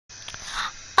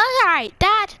Alright,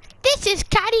 Dad, this is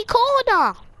Caddy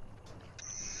Corner.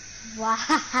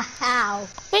 Wow.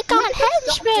 We got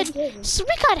henchmen. So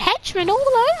we got henchmen all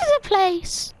over the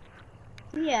place.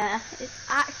 Yeah, it's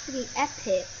actually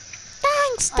epic.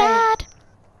 Thanks, Dad.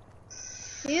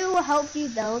 Who helped you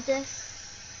build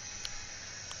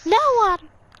this? No one.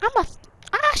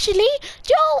 Actually,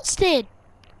 Jules did.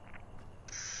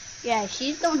 Yeah,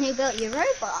 she's the one who built your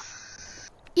robot.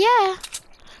 Yeah.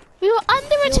 We were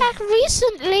under attack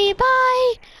recently but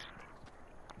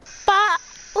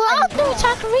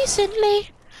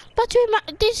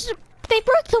they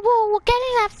broke the wall. We're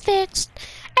getting that fixed.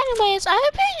 Anyways, I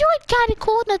hope you enjoyed Caddy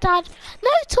Corner, Dad.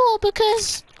 No tour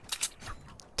because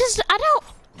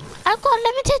I've got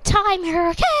limited time here,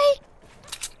 okay?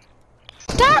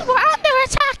 Dad, we're under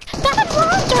attack! Dad, we're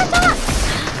under attack!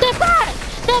 They're back!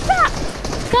 They're back!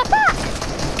 They're back!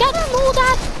 Get them all,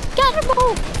 Dad! Get them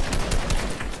all!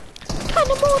 Get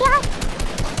them all, Dad!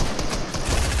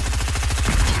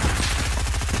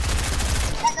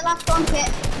 Get the last one, Kit.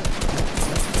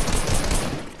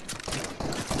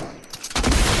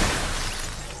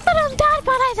 But I'm dead,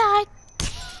 but I died.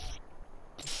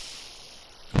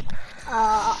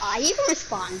 You can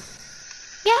respond.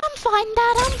 Yeah, I'm fine,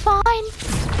 Dad, I'm fine.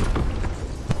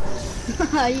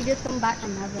 You just come back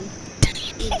from heaven.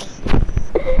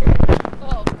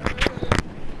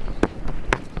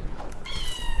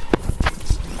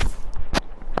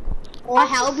 Or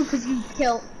hell, because you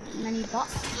killed many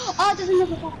bots. Oh, there's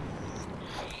another bot.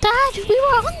 Dad, we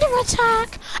were under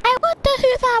attack. I wonder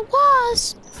who that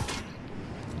was.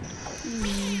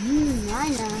 I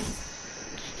know.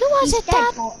 Who was it,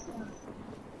 Dad?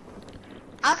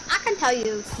 I can tell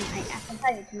you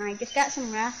tonight. Just get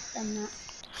some rest and that.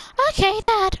 Okay,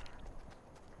 Dad.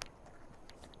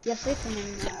 You're sleeping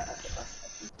in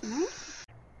tonight?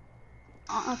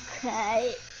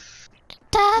 Okay.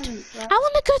 Dad, I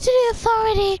want to go to the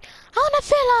authority. I want to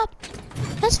fill up.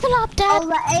 Let's fill up, Dad. Oh,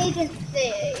 the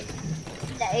agency.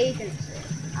 The agency.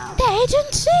 Oh. The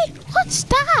agency? What's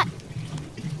that?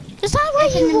 Is that where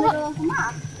It's in the middle of the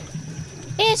map.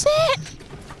 Is it?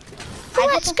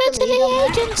 Let's go to the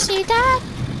agency, Dad.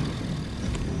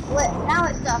 Look, now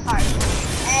it's the authority.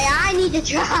 Hey, I need to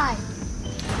drive.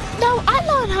 No, I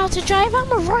learned how to drive.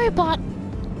 I'm a robot.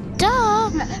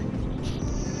 Duh.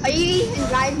 Are you even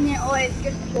driving it, or it's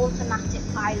just automatic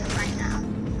pilot right now?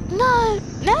 No,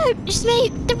 it's me.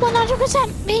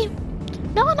 100% me.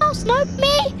 No one else. No,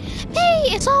 me. Me.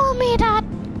 It's all me, Dad.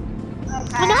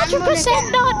 Okay,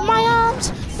 100% not my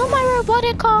arms, not my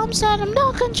robotic arms that I'm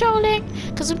not controlling,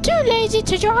 because I'm too lazy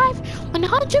to drive.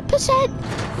 100%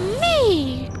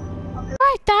 me. Okay.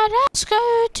 Right, Dad, let's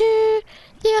go to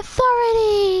the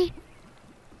authority.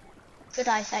 Should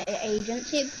I say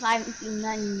agency, because I haven't been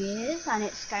there in years, and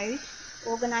it's Scout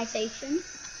Organisation.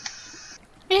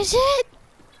 Is it?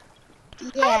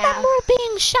 Yeah. I remember it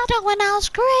being Shadow when I was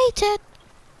created.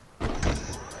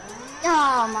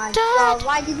 Oh my Dad. God,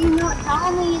 why did you not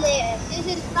tell me this? This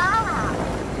is bad.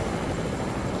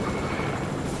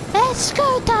 Let's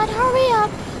go, Dad, hurry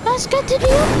up. Let's get to the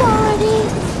authority.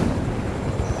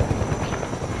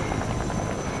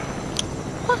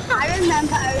 I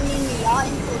remember owning the yacht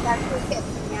until that was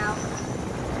getting me out.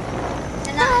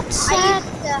 And That's sad.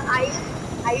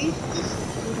 I used to be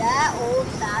there all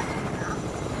sad now.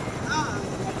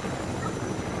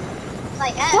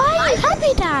 Like, Why are you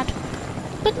happy, Dad?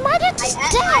 But my dad's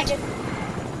dead.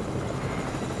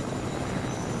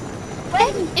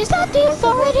 Is that the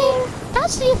authority?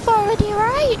 That's the authority,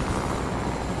 right?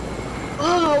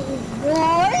 Oh,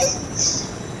 what?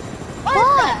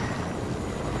 What?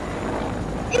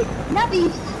 It never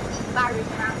used to be barriers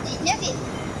around it, never.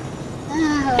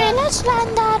 Okay, let's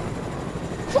land, Dad.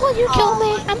 Before you kill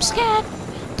me, I'm scared.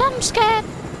 Dad, I'm scared.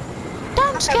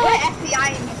 Dad, I'm scared. We're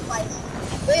FBI in this place.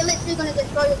 We're literally gonna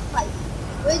destroy this place.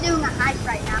 We're doing a heist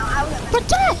right now. But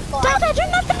Dad, I don't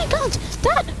have any guns.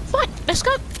 Dad, fine, let's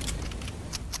go.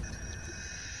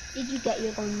 Did you get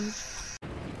your guns?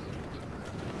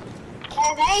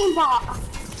 There's aimbot.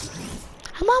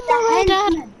 I'm on my way,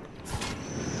 Dad.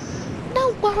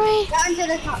 Don't worry. Go into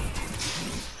the top.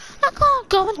 I can't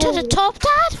go into the top,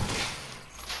 Dad.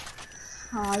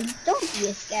 Oh, don't be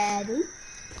a scaredy.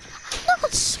 I'm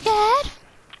not scared.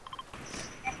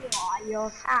 Yes, you are. You're a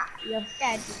cat. You're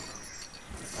scared.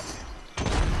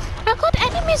 I got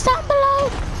enemies down below.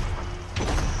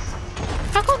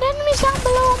 I got enemies down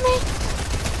below me.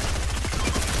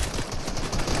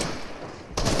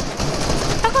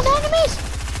 I got enemies.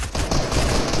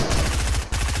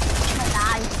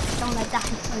 Don't let die,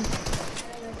 son.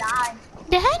 You're gonna die.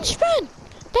 The henchmen.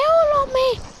 They're all on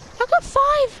me. I got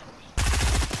 5.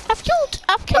 I've killed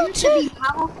Don't 2. be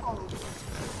powerful.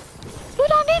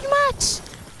 Dude, I need mats.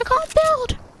 I can't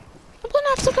build. I'm gonna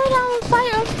have to go down and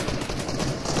fight him.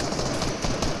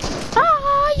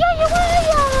 Ah, yeah.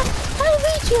 I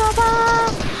reach you,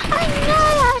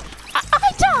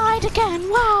 I died again.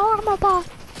 Wow, I'm a bot.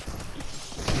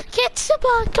 It's a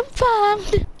bot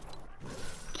confirmed.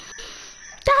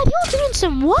 Dad, you're doing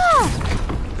some work.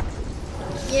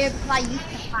 Yeah, because I used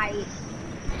to fight.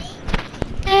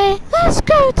 Hey, let's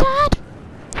go, Dad.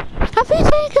 Have you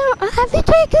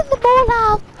taken them all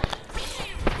out?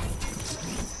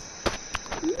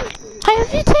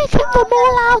 Have you taken them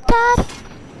all out, Dad?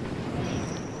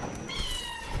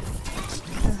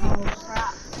 Oh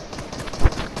crap.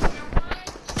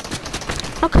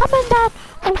 I'm coming, Dad.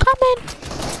 I'm coming.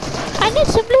 I need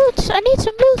some loot. I need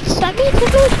some loot.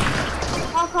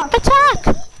 Attack!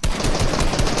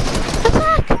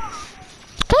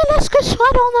 Okay, let's go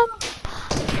sweat on them.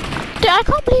 Dude, I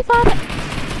can't believe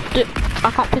I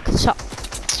can't pick this up.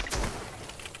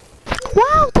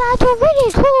 Wow, Dad, you're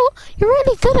really cool. You're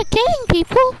really good at getting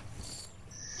people.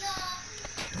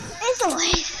 It's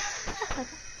always.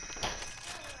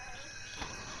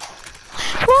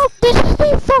 Well, this is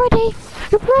the authority.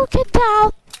 You broke it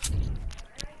down.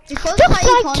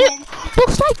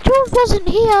 Looks like George wasn't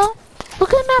here. We're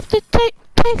gonna have to take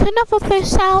another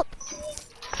place out.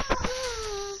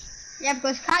 Yeah,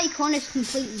 because Catty Corner's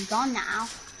completely gone now.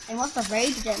 They must have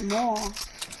raided it more.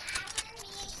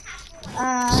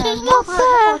 She's not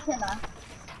there.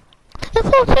 The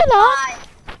flotilla?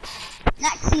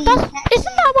 Next scene.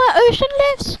 Isn't that where Ocean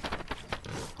lives?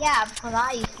 Yeah, because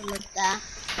I used to live there.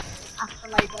 After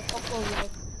like a couple of years.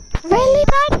 Really,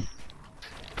 Dad?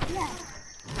 Yeah.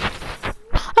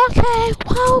 Okay,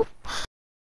 well.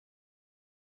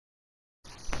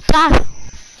 Dad,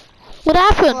 what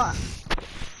happened? What?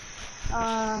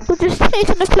 We're just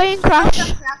taking a plane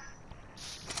crash.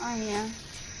 Oh yeah.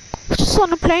 Just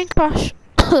on a plane crash.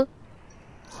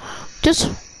 Just.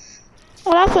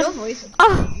 What happened? Your voice is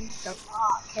so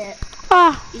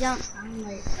dark. You don't sound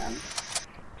like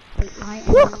light.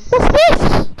 Look, what's this?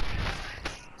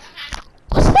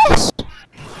 What's this?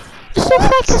 This looks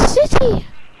like a city.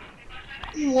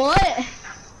 What?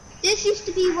 This used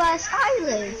to be where Sky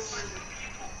lives.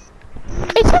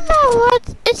 Isn't that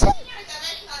what? Isn't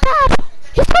Dad?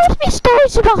 He told me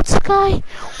stories about Sky.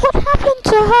 What happened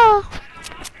to her?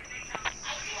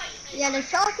 Yeah, the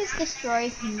shark is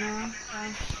destroyed now, so.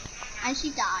 And she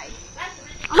died.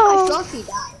 I'm Oh. not sure she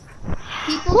died.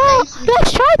 People Well, say she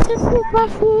let's try to seek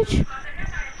refuge.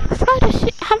 Try to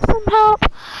have some help.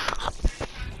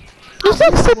 This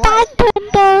looks abandoned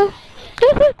though.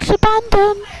 It looks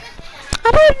abandoned.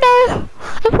 I don't know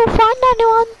if we'll find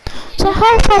anyone to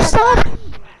help us, Dad.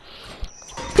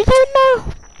 We don't know.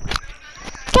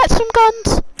 Get some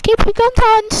guns. Keep your guns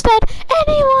out instead.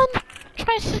 Anyone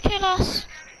tries to kill us.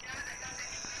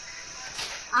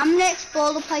 I'm gonna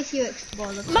explore the place, you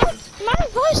explore the place. My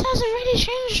voice hasn't really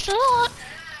changed a lot.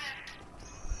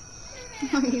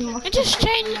 It just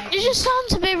changed. It just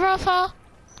sounds a bit rougher.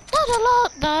 Not a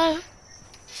lot though.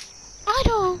 I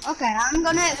don't. Okay, I'm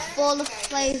gonna explore the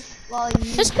place while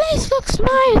you. This place looks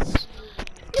nice.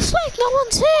 It's like no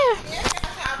one's here.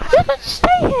 We can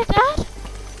stay here, Dad.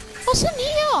 What's in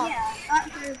here? Yeah,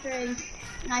 that's a very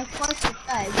nice place to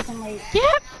stay. We can like.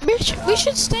 Yeah, we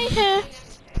should stay here.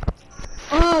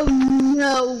 Oh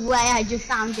no way! I just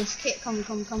found this kit. Come.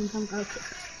 Oh,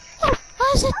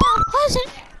 where's it, Dad? Where's it?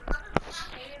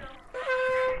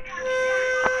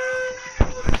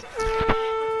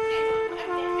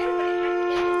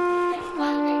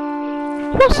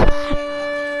 What's that?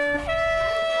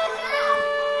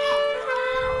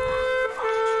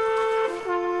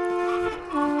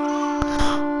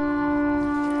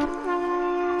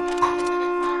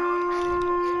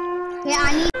 Yeah, I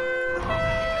need.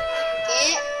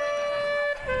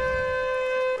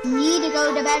 You need to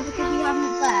go to bed because you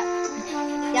haven't slept.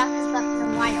 You haven't slept in a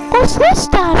while. What's this,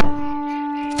 Dad?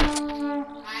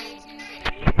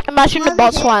 Imagine the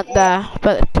bots weren't there,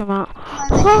 but they come out.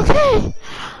 Okay,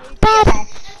 Dad,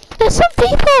 there's some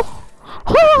people.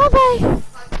 Who are they?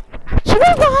 Should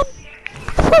we run?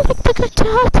 I feel like they're going to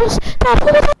hurt us. Dad, who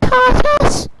are they to hurt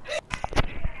us?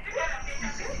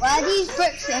 Where these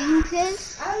bricks is a bed.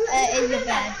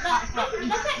 That's what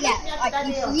yeah, like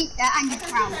you sleep there and you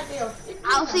crouch.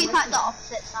 I'll sleep at the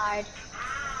opposite side.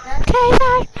 Okay,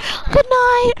 Dad. Good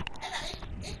night.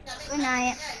 Good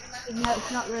night. Even though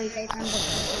it's not really daytime, but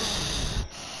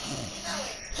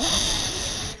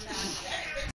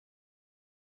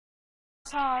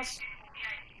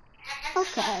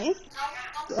okay.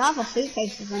 We have our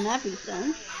suitcases and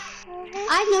everything.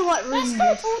 I know what room Let's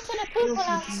go talk to the people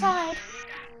outside.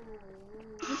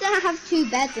 You don't have 2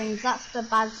 bedrooms, that's the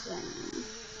bad thing.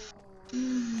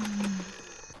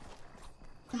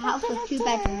 The house with 2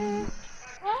 bedrooms.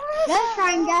 Let's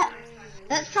try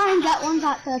and get ones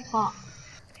at the top.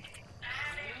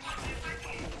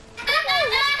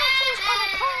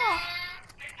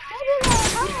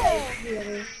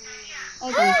 Really?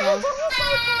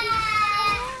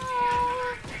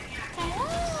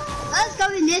 Let's go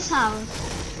in this house.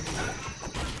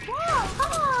 Wow, hi.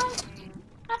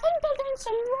 I think they're doing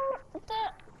some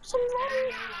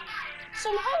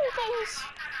home things.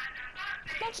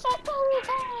 Looks like the whole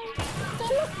time. They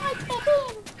look like they're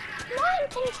being mind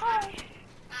controlled.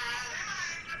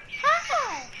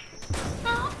 Hi.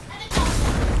 They're all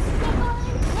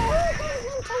going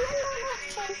into window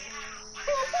action.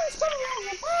 They've been sitting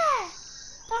over there.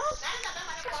 Dad,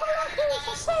 that's what I'm doing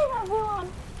to save everyone.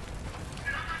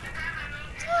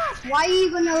 Dad. Why are you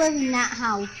gonna live in that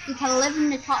house? You can live in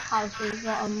the top houses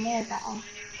that are more better.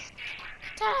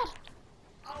 Dad.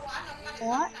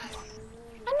 What?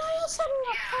 I know you're setting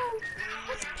up home.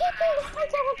 It's people look like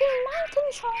they were being mind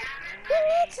controlled. You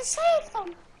need to save them.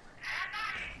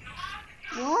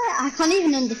 What? I can't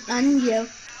even understand you.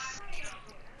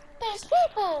 There's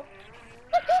people.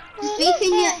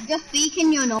 Just speak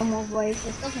in your normal voice.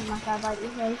 It doesn't matter about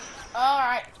your voice.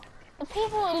 Alright. The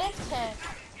people who live here,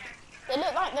 they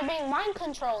look like they're being mind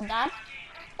controlled, Dad.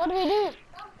 What do we do?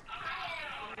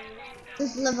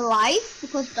 Just live a life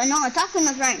because they're not attacking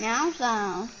us right now,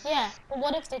 so. Yeah, but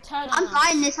what if they turn on us? I'm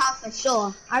buying this house for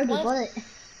sure. I already bought it.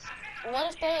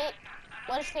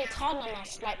 What if they turn on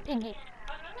us like Piggy?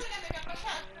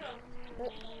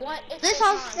 What if This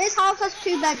house has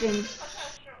 2 bedrooms.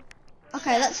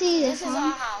 Okay, let's see this one. This is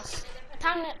our house.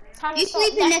 Time You to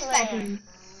sleep in this decorating. bedroom.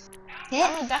 Okay?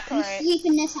 I'm gonna decorate. You sleep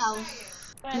in this house.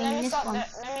 Wait, I mean, let this one.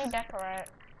 me decorate.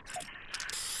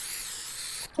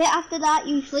 Okay, after that,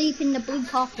 you sleep in the blue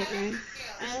carpet room.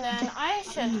 And then I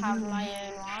should have my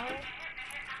own one.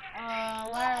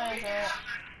 Where is it?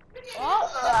 Oh,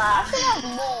 I should have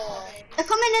more. They're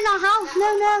coming in our house. No,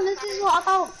 this is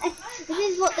this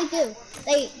is what they do.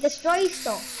 They destroy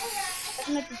stuff.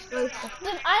 They're gonna destroy stuff.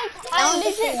 Then I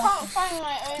legit can't find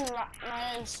my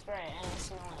own spray and it's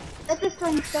not. They're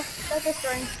destroying stuff. They're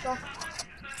destroying stuff.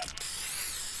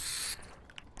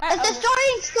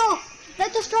 They're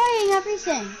destroying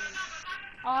everything.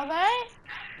 Are they?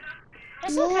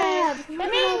 It's Yeah, okay.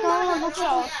 They're being mind look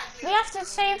controlled. We have to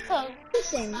save them.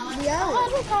 Everything. The Yeah.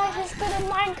 other guy is good at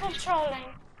mind controlling.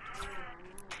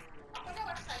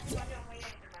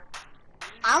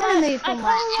 I want to move I from my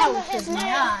can't remember house his to my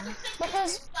name own.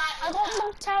 because I got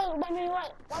knocked out when we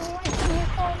went to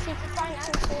U40 to find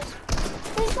answers.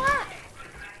 Who's that?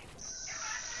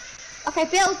 Okay,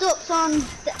 build up on.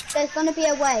 There's gonna be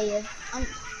a wave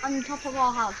on top of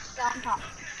our house. Get on top.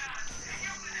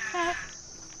 Okay.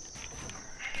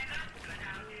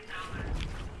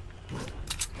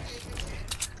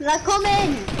 They're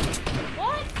coming.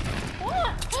 What?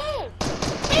 What? Who?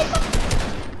 People!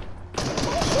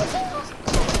 They're shooting us!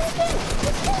 They're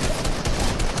shooting!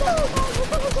 No, guys, we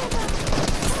gotta get them!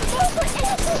 Those are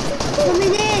innocent people!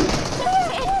 Coming in.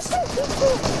 They're innocent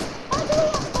people! How do we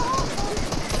have to help them?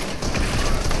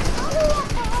 How do we have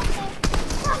to help them?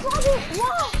 Why?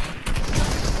 Why?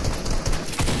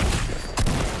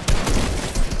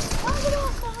 Why do we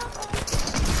have to help them?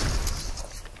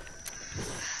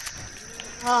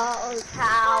 Oh,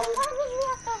 cow. Why do we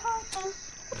have to help them?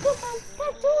 Because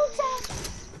they're too dead.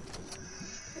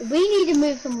 We need to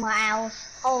move somewhere else.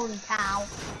 Holy cow.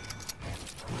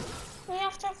 We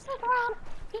have to figure out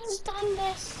who's done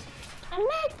this and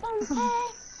make them pay.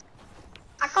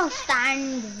 I can't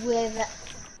stand with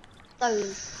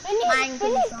those. We need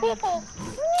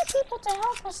people to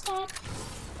help us, Dad.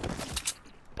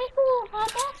 People who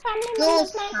have their family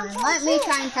members make them Let me too.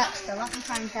 try and text her.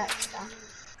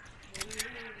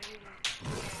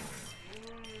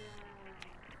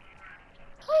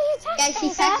 Who are you Yeah,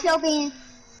 texting, Dad?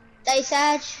 they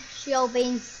said she'll be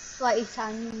in slightly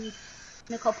time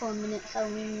in a couple of minutes, so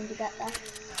we need to get there.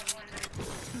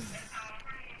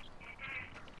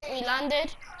 We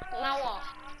landed. Now what?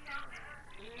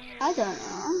 I don't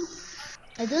know.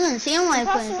 It doesn't seem like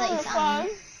we're in Person on slightly the time.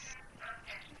 phone.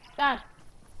 Dad,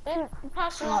 didn't the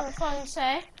person on the phone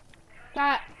say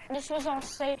that this was our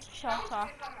safe shelter?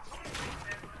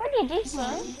 Pretty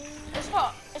decent. It's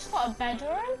got a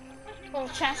bedroom with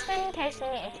a chest in case we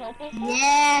need to kill people.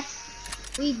 Yes,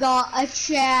 we got a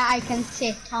chair I can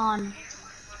sit on.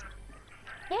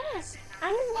 Yes,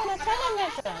 and we've got a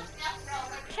television.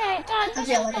 Okay, Dad, this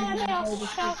is gonna be our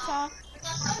shelter.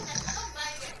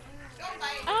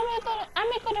 And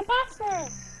we got a bathroom.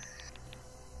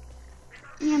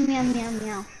 Meow, meow, meow,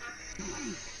 meow.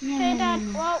 Okay,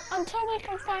 Dad, well, until we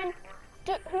can find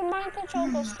who mind control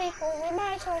those people, we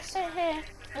might as well sit here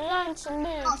and learn some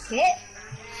moves. Okay,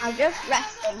 I'm just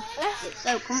resting. It's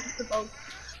so comfortable.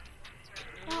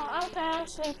 Oh, okay, I'm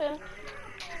sleeping.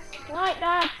 Night,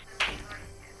 Dad.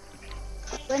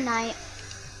 Good night.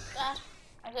 Dad,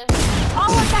 I didn't. Oh,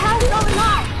 what the hell's going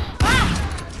on? Ah!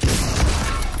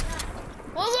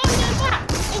 What's on the back?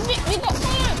 We got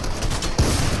fired.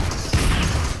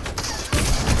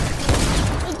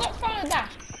 We got fired, Dad.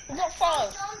 We got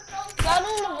fired. Got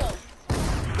all of them.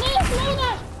 No, it's more,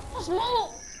 Dad. There's more.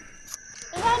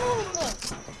 We got all of them.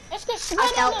 Let's get I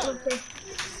spread dealt on them. with this.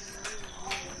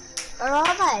 Where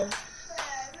are they?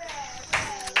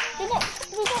 We got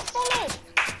followed.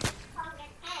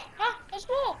 Huh? There's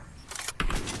more.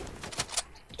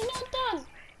 You're not done.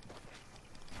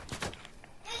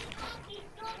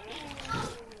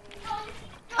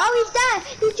 Oh, he's there!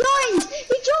 He joined!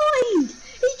 He joined!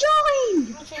 He joined!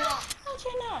 How'd you know? How'd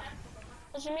you know?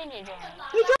 What do you mean you joined?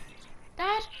 He joined!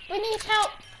 Dad, we need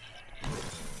help.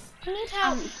 We need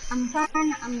help. I'm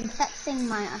texting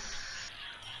Maya.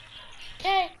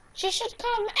 Okay, she should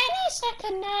come any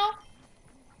second now.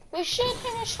 We should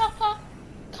hear a chopper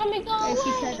coming our She way.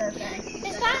 said okay.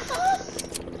 Is that her?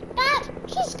 Dad,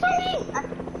 she's coming.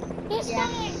 He's yeah.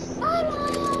 coming. Bye,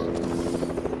 Maya.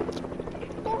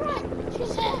 Alright,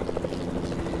 she's here.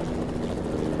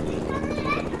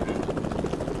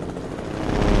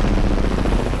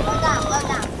 Go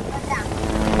down.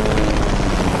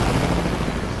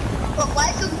 But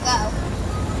let them go.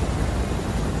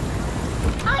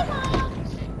 Hi, Maya.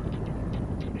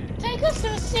 Take us to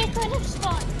a secretive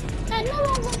spot that no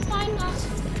one will find us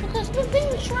because we're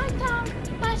being tracked down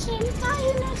by some guy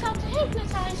who knows how to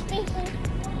hypnotize people.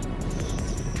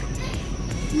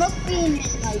 Must be in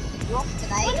like rough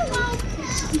today. What about?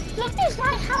 Look, there's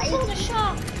lighthouse on the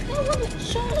shore.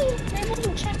 Surely they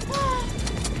wouldn't check there.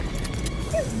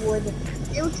 It would.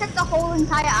 It would check the whole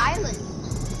entire island.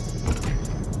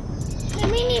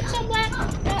 And we need somewhere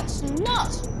that's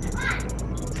not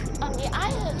on the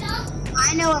island.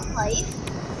 I know a place.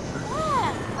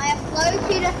 Where? I have flow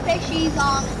to the fishies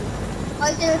army. Flow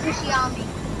to the fishy army.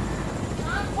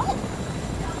 What?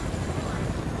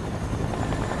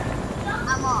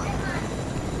 I'm on.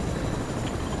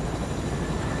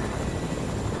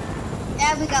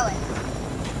 There we go.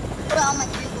 Put it on my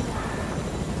Google.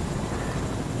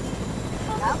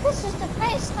 Oh, this is the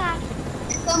place, Dad.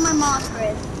 It's on my Mars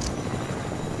grid.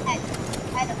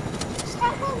 Head up. Is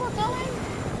that where we're going?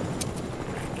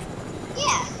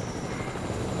 Yeah.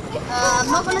 I'm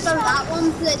not gonna go that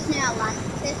one because it's near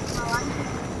Atlantis. Atlantis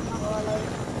is not really.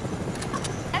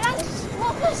 And that's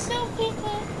what we're still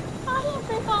people. Hi,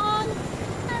 everyone.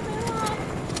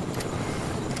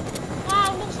 Wow,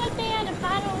 looks like they had a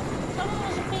battle. Someone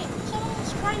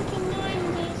was cranking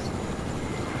 90s.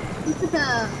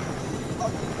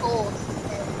 Of course.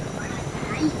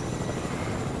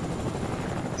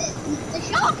 The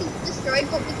shark is destroyed,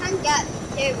 but we can get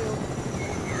material.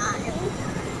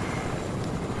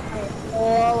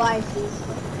 Oh, I see.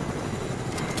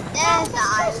 There's the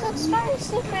island. That's very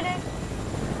secretive.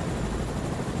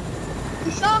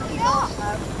 The shark is also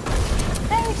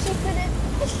Very secretive.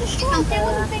 It's the shark. They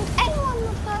wouldn't think anyone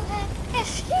would go there.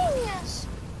 It's genius.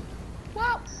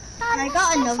 Well, Dad, I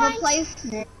got another place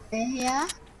near here.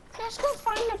 Let's go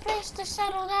find a place to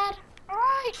settle, Dad.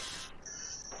 Alright.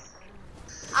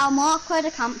 I'll mark where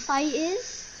the campsite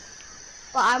is,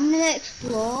 but I'm gonna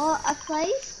explore a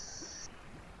place.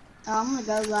 Oh, I'm gonna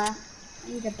go there. I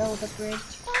need to build a bridge.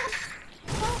 Dad,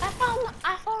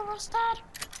 I found us, Dad.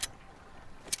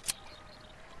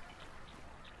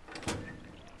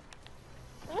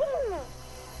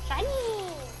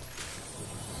 Shiny.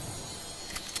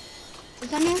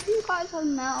 Is anything got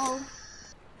some metal?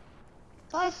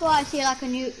 So I thought I see like a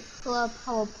nuclear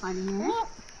power plant here. Look,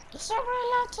 so we're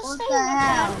allowed to What stay the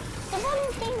hell? The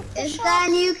one thing Is there a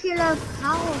nuclear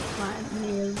power plant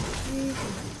here?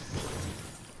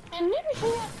 A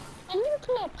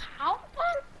nuclear power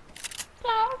plant?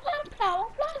 Power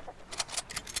plant.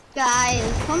 Guys,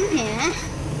 come here.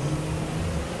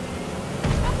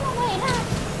 I'm not waiting up.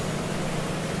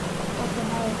 What the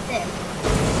hell is this?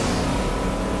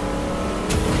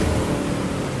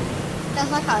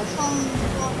 There's like a some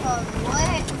sort of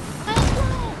what? That's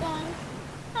my gun.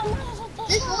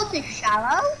 This water's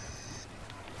shallow?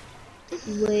 This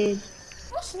is weird.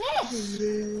 What's This this? is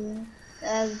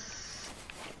weird.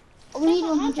 We need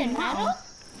 100 metal.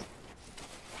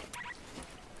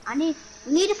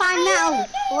 We need to find metal,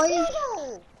 boys.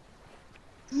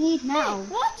 We need metal.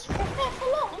 What? Prepare for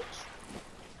launch?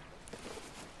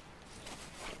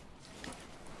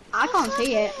 I can't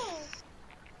see it.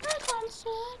 I can't see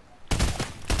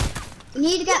We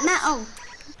need to get metal.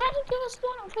 Better give us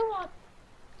one if you want.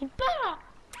 You better.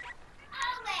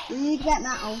 We need to get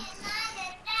metal.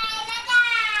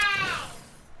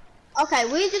 Okay,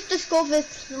 we just discovered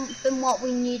something what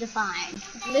we need to find.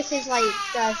 This is like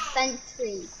the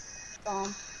sentry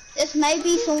bomb. This may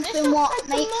be something what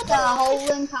makes the whole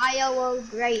entire world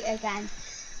great again.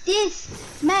 This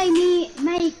may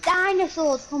make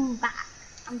dinosaurs come back.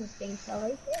 I'm just being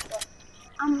silly here, but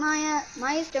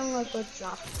Maya's doing a good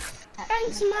job.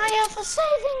 Thanks, Maya, for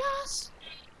saving us.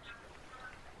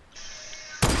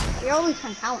 You always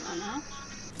can count on her.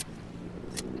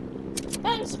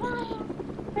 Thanks, Maya.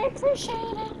 We appreciate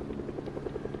it.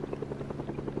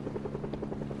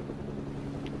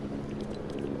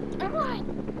 Alright,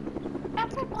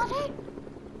 everybody.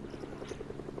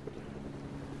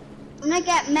 I'm gonna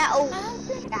get metal,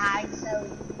 guys, so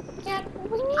yeah,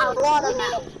 we need a lot of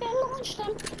metal. To launch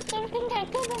them so we can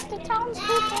get good at the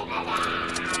townspeople.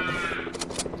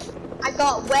 I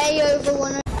got way over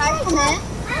 100. Guys, come here.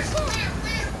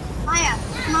 Maya,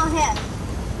 come out here.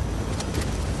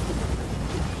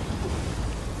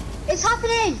 It's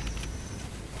happening!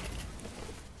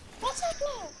 What's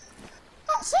happening?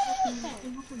 Can't see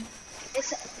anything.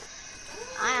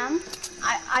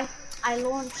 I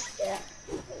launched it.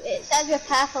 It says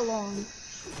repair for launch.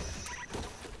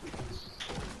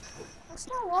 It's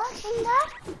not working there.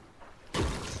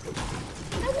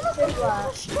 It should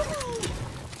work.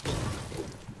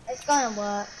 It's gonna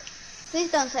work. Please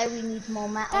don't say we need more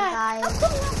metal, guys. We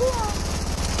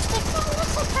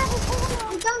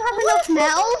don't have enough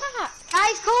metal.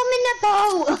 Guys, come in the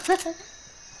boat.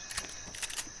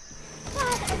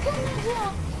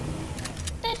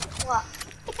 What?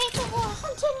 The people who are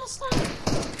hunting us now,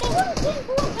 they won't think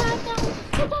we're bad down.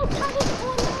 They don't try to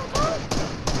pull them out.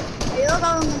 You're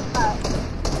going in the boat.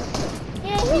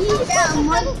 Yeah, we need to get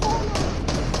money.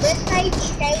 This may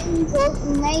change us.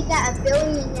 We may get a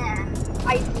billionaire. I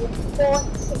report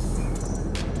sickness.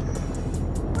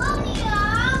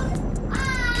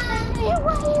 Where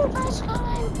are you guys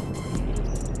going?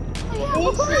 Oh yeah,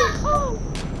 we're going home.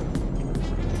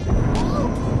 Oh,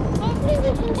 hopefully we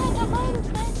can get a home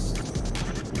first.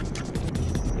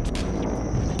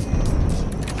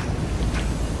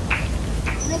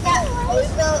 I'm gonna get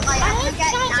over, like, I'm gonna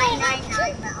get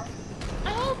 999 now. I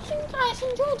hope you guys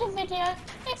enjoyed the video.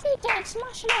 If you did,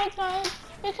 smash a like button,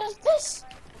 because this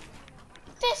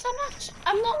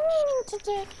I'm not meaning to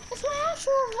do. It's my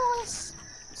actual voice.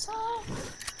 So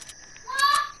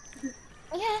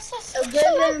yes, smash the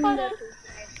like button.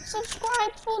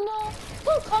 Subscribe for more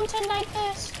good content like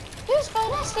this. Use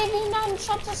code STV9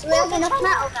 shop to support the channel. We have enough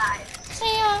metal, guys.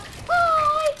 See ya.